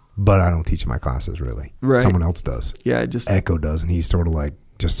champion, but I don't teach my classes really. Right. Someone else does. Yeah, Echo does, and he's sort of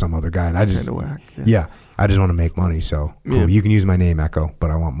just some other guy. And I just whack, I just want to make money. So cool. You can use my name, Echo,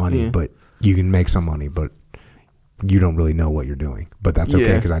 but I want money. But you can make some money, but you don't really know what you're doing. But that's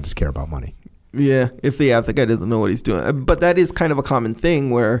okay because I just care about money. Yeah, if the guy doesn't know what he's doing, but that is kind of a common thing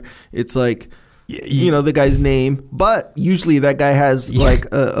where it's the guy's name, but usually that guy has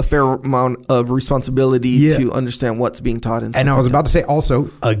a fair amount of responsibility to understand what's being taught. And I was about to say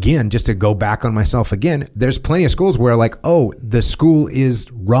also, again, just to go back on myself again, there's plenty of schools where the school is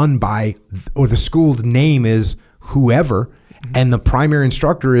run by, or the school's name is whoever, and the primary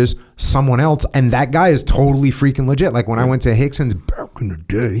instructor is someone else, and that guy is totally freaking legit. When I went to Hickson's back in the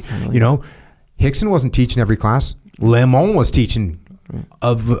day, Hickson wasn't teaching every class. Lemon was teaching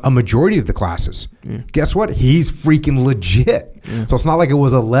of a majority of the classes. Guess what? He's freaking legit. So it's not like it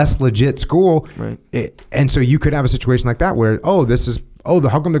was a less legit school. Right. And so you could have a situation like that where, how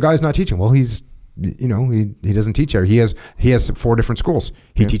come the guy's not teaching? Well, he's, he doesn't teach there. He has 4 different schools.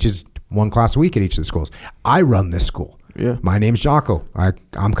 He teaches 1 class a week at each of the schools. I run this school. Yeah. My name's Jocko.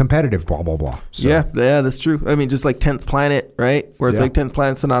 I'm competitive, blah, blah, blah. So. Yeah, that's true. I mean, just like 10th Planet, right? Where it's 10th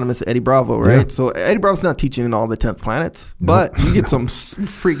Planet's synonymous to Eddie Bravo, right? Yeah. So Eddie Bravo's not teaching in all the 10th planets, but you get some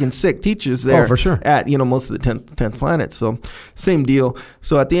freaking sick teachers there for sure. at, most of the 10th planets. So same deal.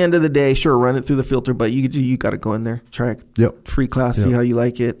 So at the end of the day, sure, run it through the filter, but you got to go in there, try free class, see how you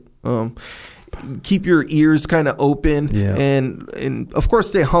like it. keep your ears kind of open, and of course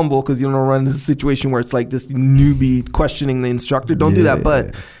stay humble, because you don't run into a situation where it's like this newbie questioning the instructor. Don't do that,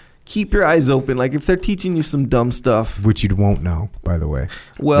 but keep your eyes open. Like if they're teaching you some dumb stuff, which you won't know, by the way.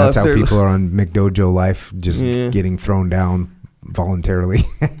 Well, that's how people are on McDojo Life, just getting thrown down voluntarily.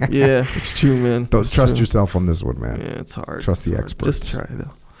 Yeah, it's true, man. Don't trust yourself on this one, man. Yeah, it's hard. Trust the experts. Just try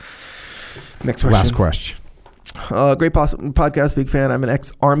though. Next question. Last question. Great podcast, big fan. I'm an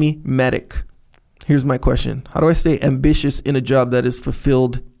ex-Army medic. Here's my question. How do I stay ambitious in a job that has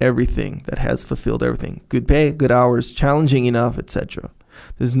fulfilled everything, good pay, good hours, challenging enough, etc.?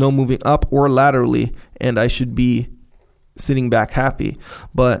 There's no moving up or laterally, and I should be sitting back happy,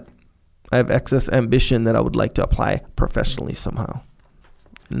 but I have excess ambition that I would like to apply professionally somehow,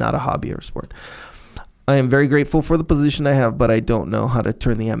 not a hobby or a sport. I am very grateful for the position I have, but I don't know how to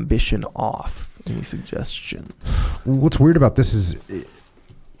turn the ambition off. Any suggestions? What's weird about this is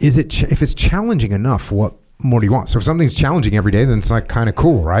if it's challenging enough, what more do you want? So if something's challenging every day, then it's like kind of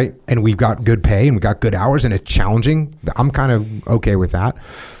cool, right? And we've got good pay and we got good hours and it's challenging. I'm kind of okay with that.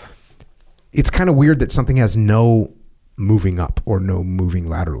 It's kind of weird that something has no moving up or no moving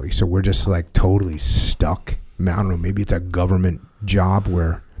laterally. So we're just like totally stuck. I don't know, maybe it's a government job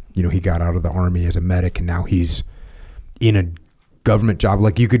where, you know, he got out of the Army as a medic and now he's in a government job.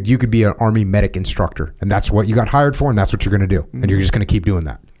 Like you could be an Army medic instructor and that's what you got hired for and that's what you're going to do. And you're just going to keep doing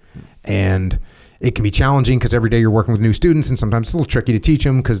that. And it can be challenging because every day you're working with new students and sometimes it's a little tricky to teach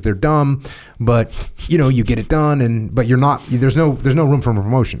them because they're dumb, but you know, you get it done but you're not, there's no room for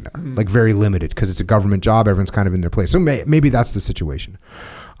promotion there, like very limited because it's a government job. Everyone's kind of in their place. So maybe that's the situation.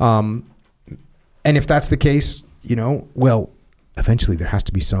 And if that's the case, you know, well, eventually there has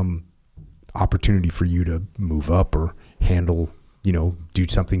to be some opportunity for you to move up or handle, you know, do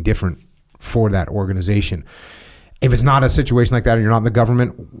something different for that organization. If it's not a situation like that and you're not in the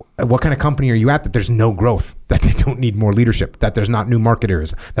government, what kind of company are you at that there's no growth, that they don't need more leadership, that there's not new market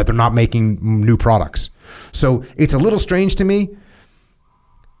areas, that they're not making new products? So it's a little strange to me.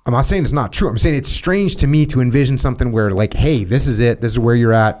 I'm not saying it's not true. I'm saying it's strange to me to envision something where like, hey, this is it. This is where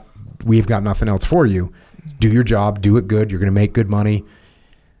you're at. We've got nothing else for you. Do your job. Do it good. You're going to make good money.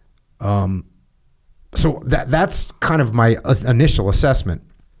 So that's kind of my initial assessment.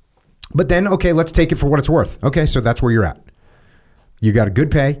 But then, okay, let's take it for what it's worth. Okay, so that's where you're at. You got a good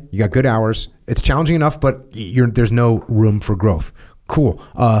pay. You got good hours. It's challenging enough, but there's no room for growth. Cool.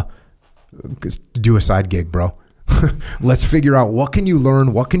 Do a side gig, bro. Let's figure out what can you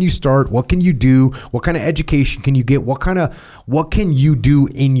learn, what can you start, what can you do, what kind of education can you get, what can you do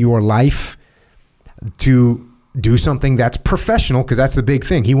in your life to do something that's professional, because that's the big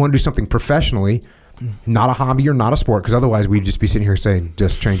thing. He wanted to do something professionally, not a hobby or not a sport, because otherwise we'd just be sitting here saying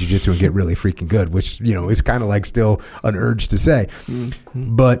just train jiu-jitsu and get really freaking good, which, you know, is kind of like still an urge to say.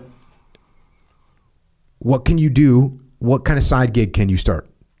 Mm-hmm. But what can you do? What kind of side gig can you start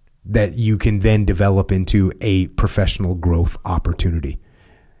that you can then develop into a professional growth opportunity?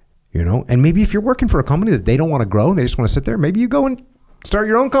 You know, and maybe if you're working for a company that they don't want to grow and they just want to sit there, maybe you go and start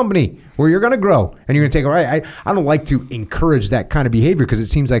your own company where you're going to grow and you're going to take, all right, I don't like to encourage that kind of behavior because it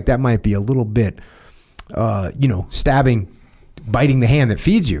seems like that might be a little bit, biting the hand that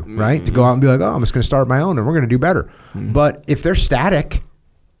feeds you, right? Mm-hmm. To go out and be like, oh, I'm just going to start my own and we're going to do better. Mm-hmm. But if they're static,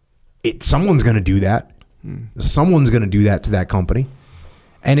 someone's going to do that. Mm-hmm. Someone's going to do that to that company.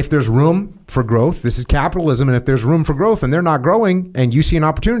 And if there's room for growth, this is capitalism, and if there's room for growth and they're not growing and you see an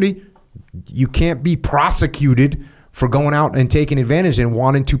opportunity, you can't be prosecuted for going out and taking advantage and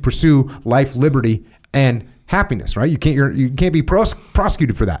wanting to pursue life, liberty, and happiness, right? You can't be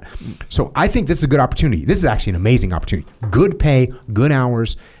prosecuted for that. So I think this is a good opportunity. This is actually an amazing opportunity. Good pay, good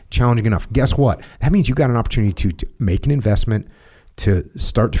hours, challenging enough. Guess what? That means you got an opportunity to make an investment, to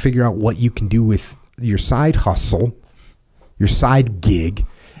start to figure out what you can do with your side hustle, your side gig,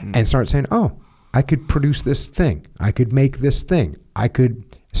 and start saying, oh, I could produce this thing. I could make this thing. I could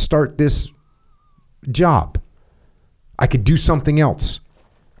start this job. I could do something else.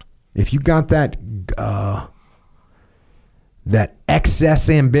 If you got that excess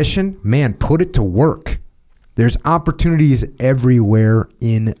ambition, man, put it to work. There's opportunities everywhere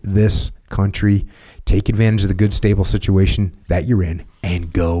in this country. Take advantage of the good, stable situation that you're in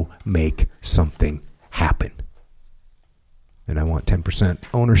and go make something happen. And I want 10%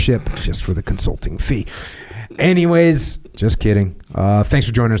 ownership just for the consulting fee. Anyways, just kidding. Thanks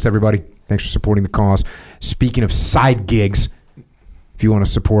for joining us, everybody. Thanks for supporting the cause. Speaking of side gigs, if you want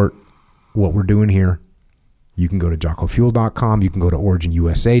to support what we're doing here, you can go to JockoFuel.com. You can go to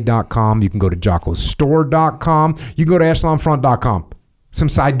OriginUSA.com. You can go to JockoStore.com. You can go to EchelonFront.com. Some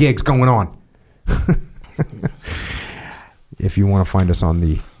side gigs going on. If you want to find us on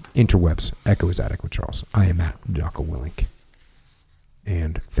the interwebs. Echo is at Echo Charles. I am at Jocko Willink.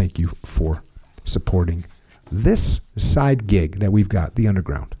 And thank you for supporting this side gig that we've got, the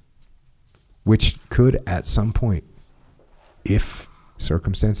underground, which could at some point, if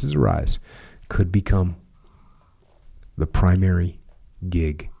circumstances arise, could become the primary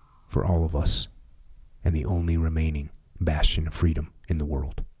gig for all of us and the only remaining bastion of freedom in the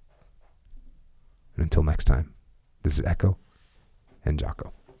world. And until next time, this is Echo and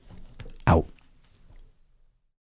Jocko.